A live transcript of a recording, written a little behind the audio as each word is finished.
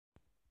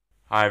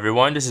Hi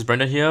everyone, this is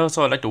Brandon here.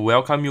 So I'd like to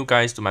welcome you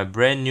guys to my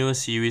brand new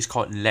series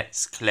called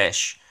Let's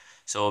Clash.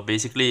 So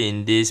basically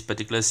in this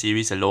particular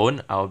series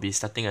alone, I'll be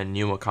starting a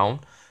new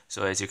account.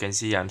 So as you can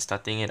see, I'm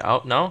starting it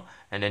out now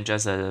and then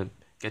just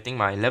getting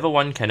my level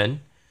 1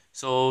 cannon.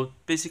 So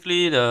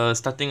basically the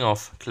starting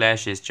of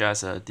Clash is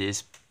just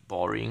this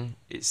boring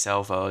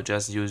itself,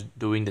 just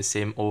doing the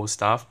same old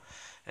stuff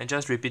and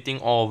just repeating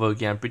all over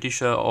again. I'm pretty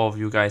sure all of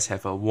you guys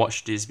have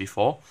watched this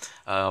before.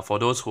 For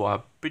those who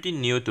are pretty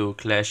new to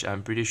Clash,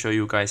 I'm pretty sure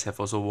you guys have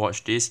also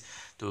watched this.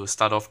 To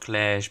start off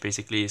Clash,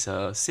 basically it's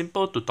a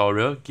simple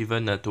tutorial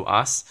given to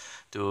us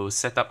to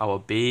set up our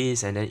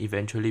base, and then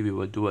eventually we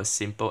will do a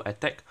simple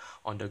attack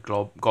on the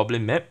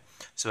Goblin map.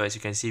 So as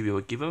you can see, we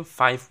were given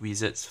 5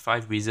 wizards.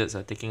 5 wizards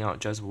are taking out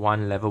just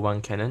one level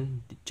 1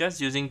 cannon.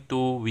 Just using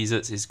 2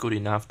 wizards is good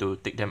enough to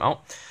take them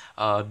out.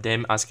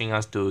 Them asking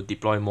us to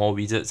deploy more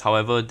wizards.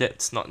 However,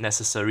 that's not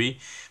necessary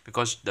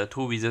because the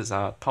 2 wizards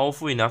are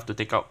powerful enough to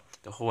take out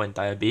the whole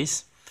entire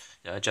base.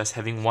 Just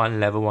having one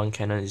level 1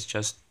 cannon is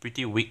just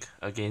pretty weak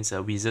against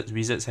wizards.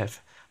 Wizards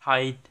have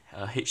high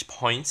H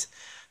points.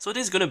 So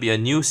this is going to be a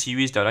new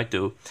series that I'd like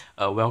to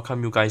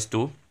welcome you guys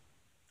to.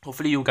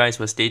 Hopefully you guys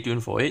will stay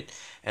tuned for it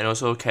and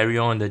also carry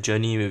on the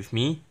journey with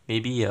me.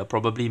 Maybe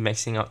probably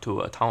maxing out to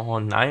a Town Hall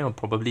 9 or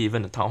probably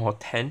even a Town Hall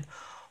 10.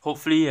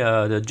 Hopefully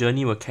the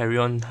journey will carry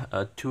on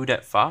to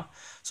that far.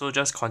 So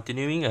just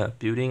continuing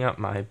building up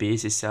my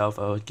base itself,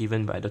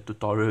 given by the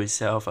tutorial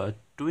itself,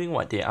 doing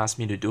what they asked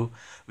me to do,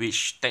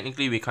 which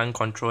technically we can't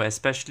control,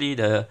 especially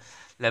the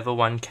level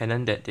 1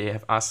 cannon that they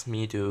have asked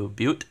me to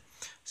build.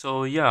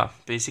 So yeah,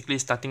 basically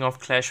starting off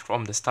Clash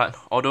from the start,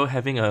 although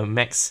having a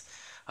max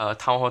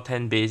Town Hall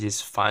 10 base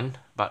is fun,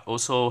 but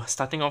also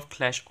starting off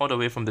Clash all the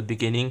way from the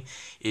beginning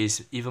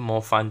is even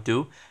more fun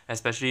too,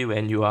 especially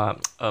when you are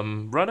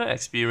rather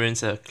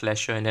experienced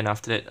clasher, and then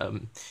after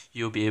that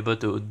you'll be able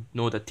to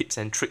know the tips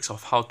and tricks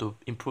of how to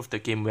improve the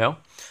game well.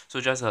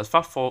 So just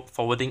fast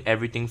forwarding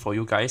everything for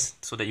you guys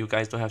so that you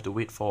guys don't have to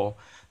wait for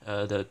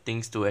the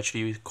things to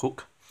actually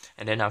cook,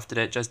 and then after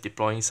that just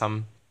deploying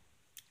some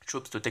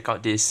troops to take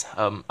out this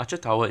archer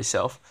tower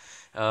itself.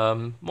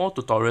 More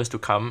tutorials to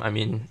come. I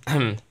mean,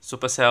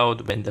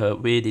 Supercell, when the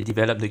way they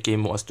developed the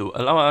game was to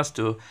allow us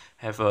to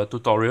have a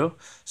tutorial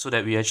so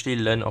that we actually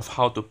learn of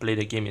how to play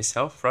the game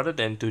itself rather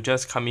than to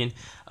just come in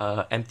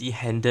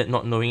empty-handed,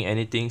 not knowing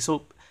anything.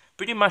 So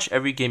pretty much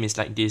every game is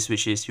like this,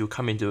 which is you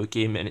come into a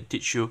game and it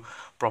teach you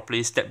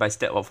properly step by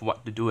step of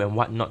what to do and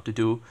what not to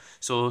do.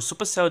 So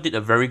Supercell did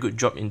a very good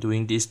job in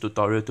doing this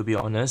tutorial, to be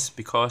honest,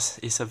 because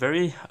it's a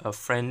very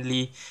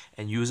friendly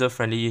and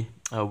user-friendly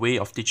way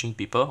of teaching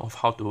people of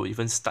how to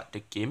even start the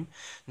game,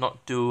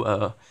 not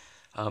too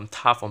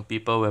tough on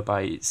people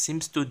whereby it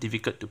seems too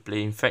difficult to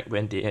play. In fact,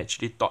 when they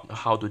actually taught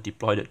how to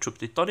deploy the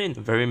troops, they taught it in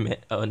a very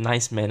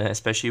nice manner,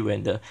 especially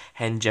when the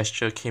hand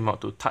gesture came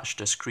out to touch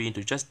the screen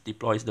to just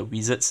deploy the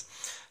wizards.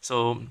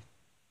 So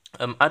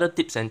other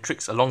tips and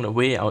tricks along the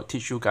way I'll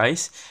teach you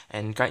guys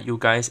and guide you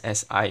guys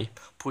as I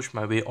push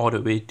my way all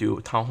the way to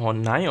Town Hall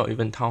 9 or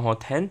even Town Hall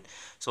 10.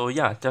 So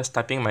yeah, just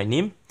typing my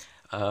name.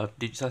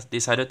 Just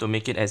decided to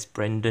make it as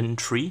Brandon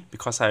 3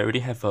 because I already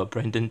have a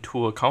Brandon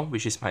 2 account,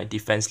 which is my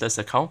defenseless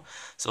account.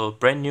 So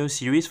brand new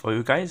series for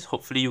you guys.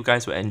 Hopefully you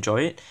guys will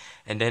enjoy it.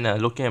 And then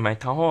looking at my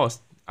Town Hall,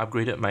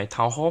 upgraded my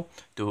Town Hall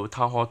to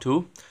Town Hall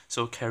 2.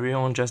 So carry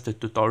on just the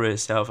tutorial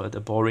itself, the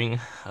boring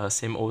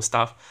same old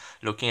stuff.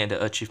 Looking at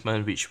the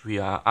achievement which we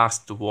are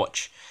asked to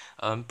watch.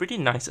 Pretty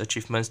nice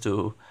achievements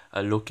to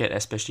look at,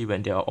 especially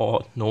when they are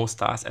all no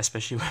stars,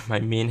 especially when my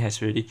main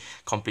has already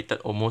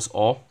completed almost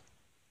all.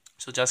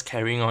 So just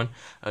carrying on,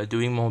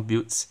 doing more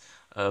builds,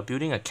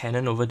 building a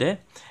cannon over there,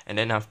 and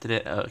then after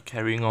that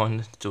carrying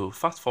on to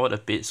fast forward a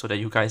bit so that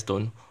you guys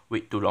don't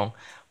wait too long.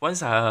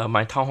 Once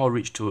my Town Hall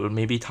reach to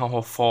maybe Town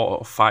Hall 4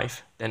 or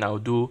 5, then I'll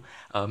do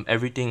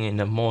everything in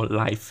a more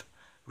live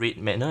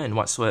rate manner and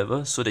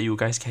whatsoever so that you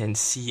guys can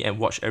see and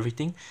watch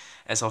everything.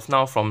 As of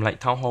now, from like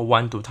Town Hall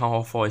 1 to Town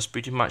Hall 4 is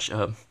pretty much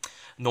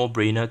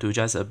no-brainer to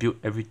just build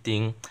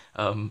everything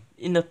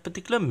in a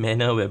particular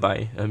manner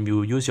whereby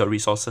you use your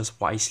resources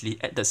wisely,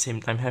 at the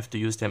same time have to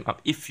use them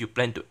up if you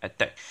plan to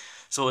attack.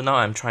 So now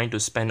I'm trying to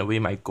spend away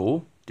my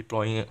gold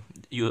deploying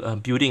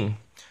building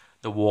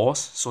the walls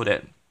so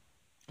that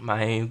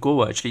my gold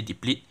will actually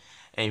deplete,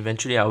 and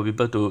eventually I will be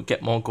able to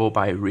get more gold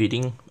by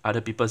raiding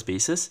other people's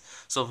bases.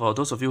 So for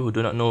those of you who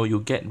do not know, you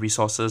get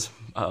resources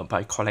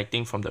by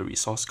collecting from the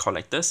resource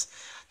collectors,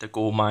 the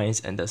gold mines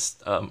and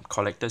the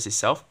collectors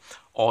itself,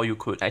 or you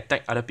could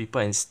attack other people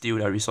and steal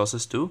their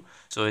resources too.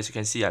 So as you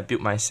can see, I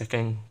built my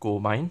second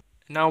gold mine.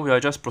 Now we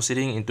are just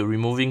proceeding into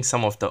removing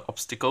some of the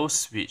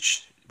obstacles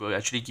which will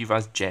actually give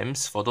us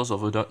gems. For those of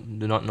you who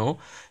do not know,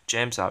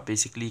 gems are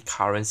basically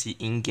currency,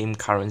 in-game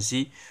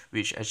currency,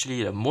 which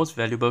actually the most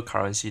valuable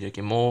currency, they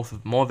get more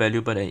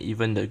valuable than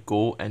even the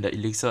gold and the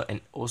elixir,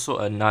 and also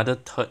another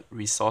third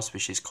resource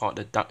which is called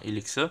the dark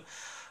elixir.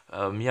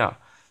 Yeah.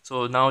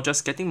 So now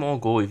just getting more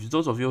gold. If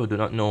those of you who do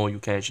not know, you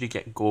can actually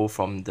get gold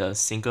from the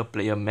single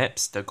player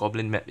maps, the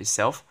Goblin map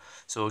itself.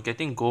 So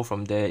getting gold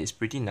from there is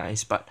pretty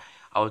nice, but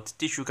I'll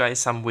teach you guys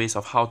some ways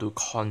of how to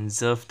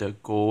conserve the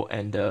gold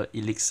and the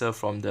elixir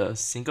from the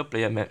single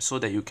player map so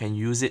that you can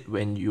use it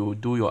when you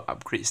do your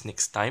upgrades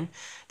next time.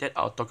 That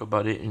I'll talk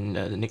about it in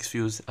the next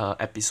few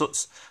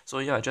episodes. So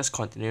yeah, just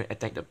continue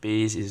attack the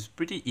base. It's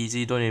pretty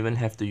easy, don't even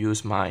have to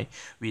use my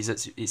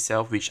wizards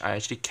itself, which I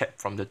actually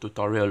kept from the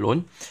tutorial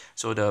alone.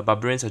 So the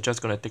barbarians are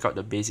just going to take out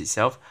the base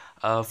itself.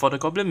 For the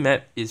goblin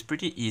map, it's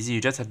pretty easy.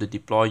 You just have to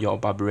deploy your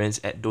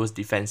barbarians at those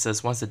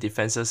defenses. Once the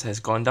defenses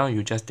has gone down,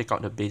 you just take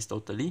out the base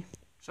totally.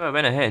 So I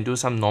went ahead and do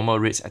some normal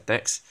raids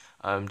attacks,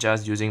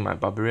 just using my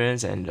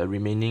barbarians and the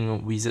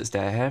remaining wizards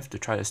that I have to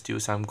try to steal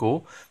some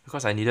gold,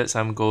 because I needed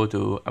some gold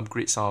to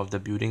upgrade some of the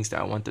buildings that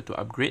I wanted to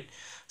upgrade.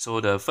 So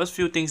the first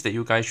few things that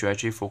you guys should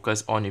actually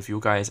focus on if you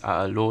guys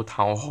are a low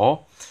town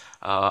hall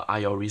are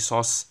your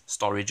resource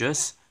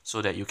storages,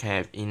 so that you can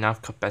have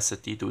enough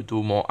capacity to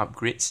do more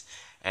upgrades.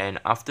 And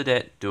after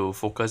that, to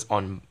focus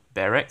on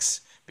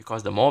barracks,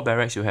 because the more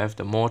barracks you have,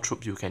 the more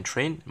troops you can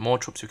train. More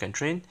troops you can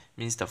train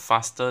means the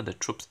faster the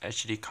troops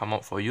actually come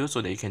out for you,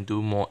 so that you can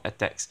do more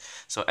attacks.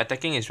 So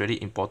attacking is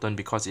really important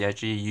because it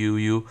actually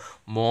you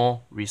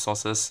more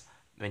resources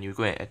when you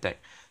go and attack.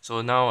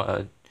 So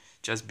now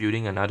just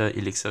building another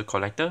elixir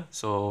collector,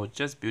 so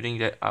just building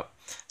that up.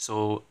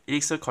 So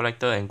elixir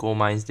collector and gold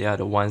mines, they are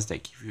the ones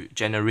that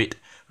generate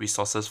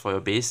resources for your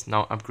base.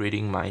 Now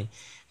upgrading my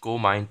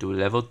gold mine to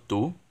level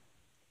 2.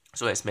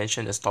 So as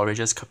mentioned, the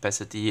storage's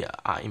capacity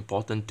are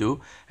important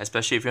too,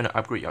 especially if you want to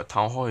upgrade your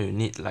town hall. You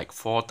need like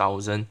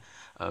 4,000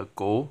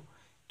 gold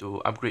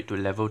to upgrade to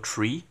level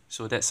 3.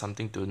 So that's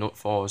something to note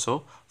for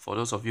also. For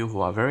those of you who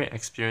are very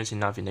experienced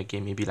enough in the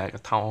game, maybe like a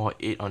town hall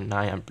 8 or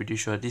 9, I'm pretty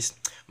sure this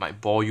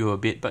might bore you a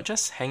bit, but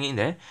just hang in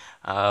there.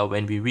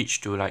 When we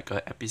reach to like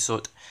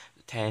episode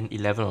 10,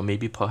 11, or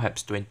maybe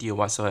perhaps 20 or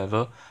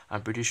whatsoever,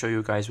 I'm pretty sure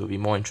you guys will be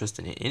more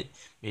interested in it,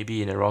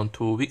 maybe in around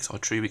 2 weeks or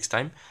 3 weeks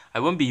time. I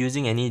won't be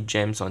using any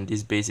gems on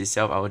this base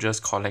itself. I will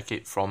just collect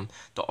it from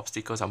the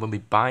obstacles. I won't be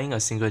buying a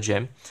single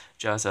gem,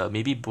 just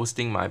maybe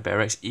boosting my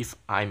barracks if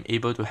I'm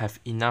able to have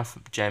enough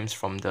gems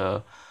from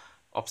the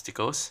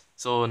obstacles.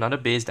 So another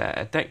base that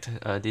I attacked,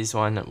 this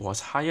one was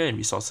higher in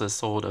resources,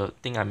 so the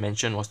thing I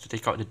mentioned was to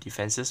take out the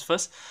defenses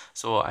first.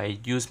 So I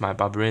used my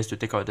barbarians to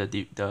take out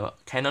the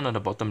cannon on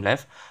the bottom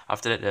left.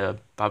 After that, the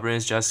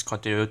barbarians just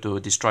continue to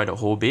destroy the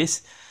whole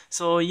base.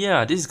 So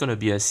yeah, this is going to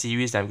be a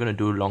series that I'm going to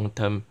do long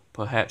term,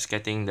 perhaps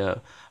getting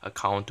the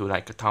account to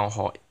like a town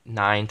hall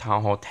 9,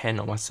 town hall 10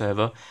 or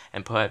whatsoever,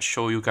 and perhaps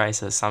show you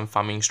guys some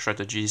farming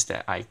strategies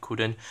that I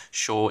couldn't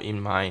show in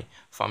my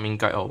farming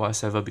guide or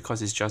whatsoever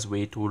because it's just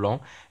way too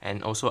long,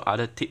 and also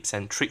other tips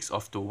and tricks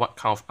of to what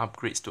kind of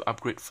upgrades to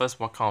upgrade first,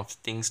 what kind of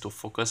things to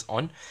focus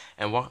on,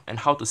 and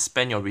how to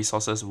spend your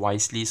resources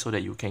wisely so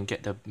that you can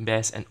get the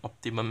best and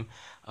optimum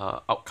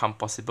outcome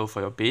possible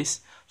for your base.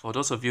 For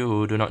those of you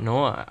who do not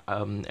know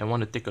and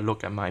want to take a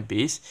look at my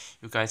base,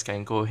 you guys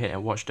can go ahead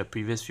and watch the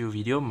previous few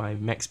video. My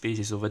max base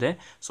is over there.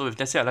 So with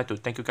that said, I'd like to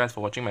thank you guys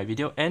for watching my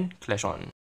video and clash on.